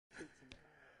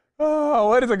Oh,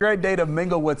 what is a great day to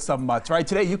mingle with some mutts, right?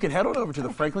 Today you can head on over to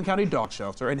the Franklin County Dog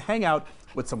Shelter and hang out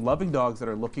with some loving dogs that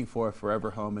are looking for a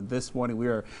forever home. And this morning we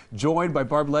are joined by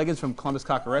Barb Leggins from Columbus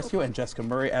Cocker Rescue and Jessica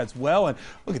Murray as well. And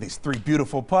look at these three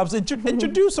beautiful pups.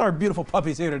 Introduce our beautiful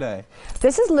puppies here today.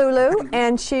 This is Lulu,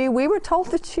 and we were told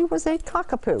that she was a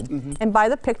cockapoo. And by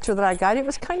the picture that I got, it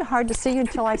was kind of hard to see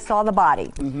until I saw the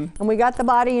body. And we got the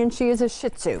body, and she is a Shih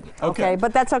Tzu. Okay,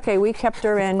 but that's okay. We kept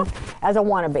her in as a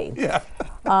wannabe. Yeah.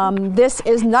 This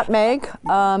is Nutmeg,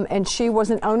 and she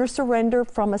was an owner surrender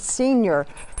from a senior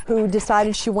who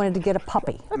decided she wanted to get a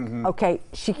puppy. Okay,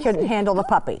 she couldn't handle the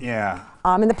puppy. Yeah.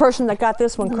 And the person that got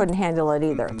this one couldn't handle it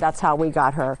either. That's how we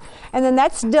got her. And then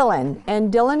that's Dillon,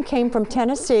 and Dillon came from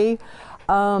Tennessee,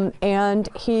 and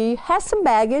he has some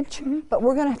baggage, but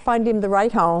we're going to find him the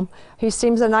right home. He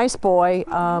seems a nice boy.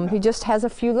 He just has a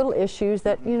few little issues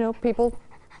that, you know,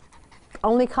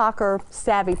 only Cocker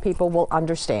savvy people will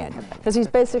understand, because he's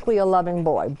basically a loving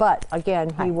boy. But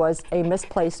again, he was a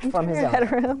misplaced from his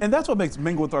owner. And that's what makes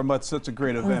Mingle with Our Mutts such a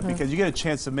great event, because you get a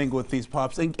chance to mingle with these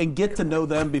pups and get to know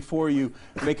them before you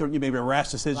make maybe a rash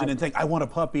decision and think, I want a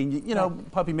puppy. And you know,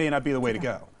 puppy may not be the way to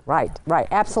go. Right,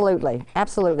 absolutely,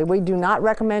 absolutely. We do not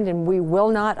recommend, and we will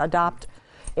not adopt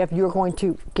if you're going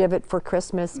to give it for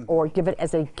Christmas or give it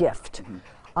as a gift.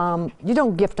 You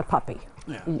don't gift a puppy.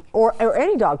 Yeah. Or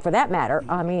any dog for that matter.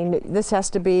 I mean, this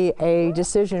has to be a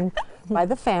decision by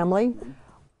the family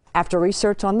after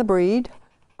research on the breed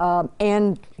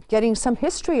and getting some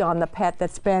history on the pet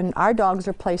that's been, our dogs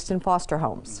are placed in foster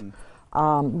homes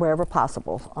wherever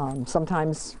possible.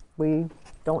 Sometimes we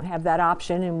don't have that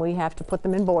option and we have to put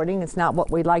them in boarding. It's not what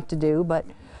we like to do, but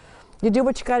you do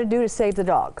what you got to do to save the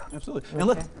dog. Absolutely.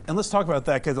 And let's talk about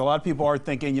that, because a lot of people are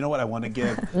thinking, you know what, I want to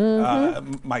give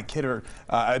my kid or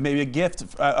maybe a gift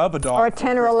of a dog. Or a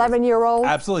 10 or 11-year-old.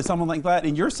 Absolutely, someone like that.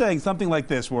 And you're saying something like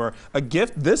this, where a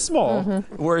gift this small,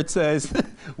 where it says,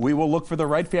 we will look for the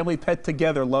right family pet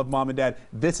together, love mom and dad.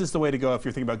 This is the way to go if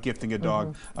you're thinking about gifting a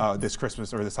dog this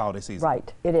Christmas or this holiday season.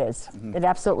 Right, it is. It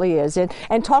absolutely is.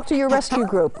 And talk to your rescue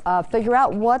group. Figure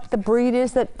out what the breed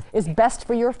is that is best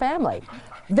for your family.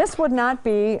 This would not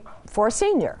be for a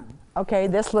senior, okay,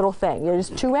 this little thing. It is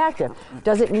too active.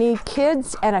 Does it need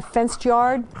kids and a fenced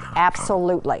yard?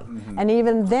 Absolutely. And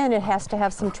even then it has to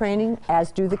have some training,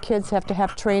 as do the kids have to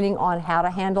have training on how to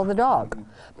handle the dog.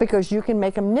 Because you can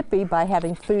make them nippy by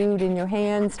having food in your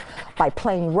hands, by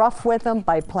playing rough with them,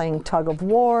 by playing tug of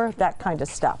war, that kind of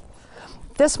stuff.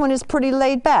 This one is pretty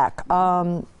laid back.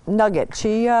 Nugget,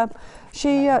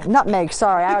 Nutmeg,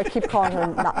 sorry, I keep calling her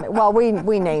Nutmeg. Well,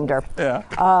 we named her. Yeah.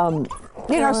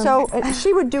 You know, so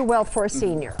she would do well for a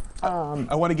senior.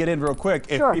 I want to get in real quick.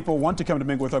 If people want to come to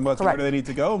Mingle with Our Mutts, where do they need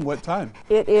to go and what time?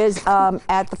 It is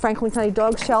at the Franklin County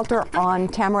Dog Shelter on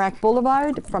Tamarack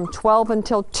Boulevard from 12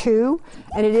 until 2.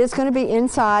 And it is going to be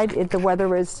inside. The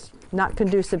weather is not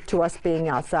conducive to us being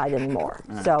outside anymore.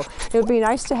 So it would be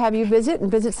nice to have you visit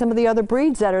and visit some of the other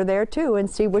breeds that are there too and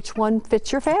see which one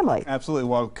fits your family. Absolutely.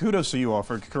 Well, kudos to you all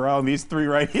for corralling these three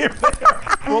right here.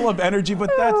 Full of energy,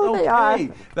 but that's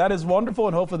okay. That is wonderful,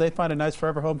 and hopefully they find a nice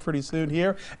forever home pretty soon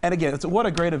here. And again, what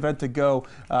a great event to go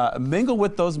mingle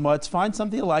with those mutts, find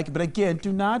something you like, but again,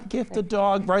 do not gift a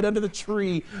dog right under the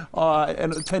tree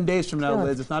and 10 days from now,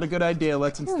 Liz. It's not a good idea.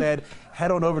 Let's instead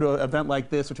head on over to an event like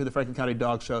this or to the Franklin County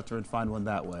Dog Shelter and find one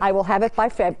that way. I will have it by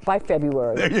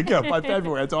February. There you go, by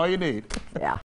February. That's all you need. Yeah.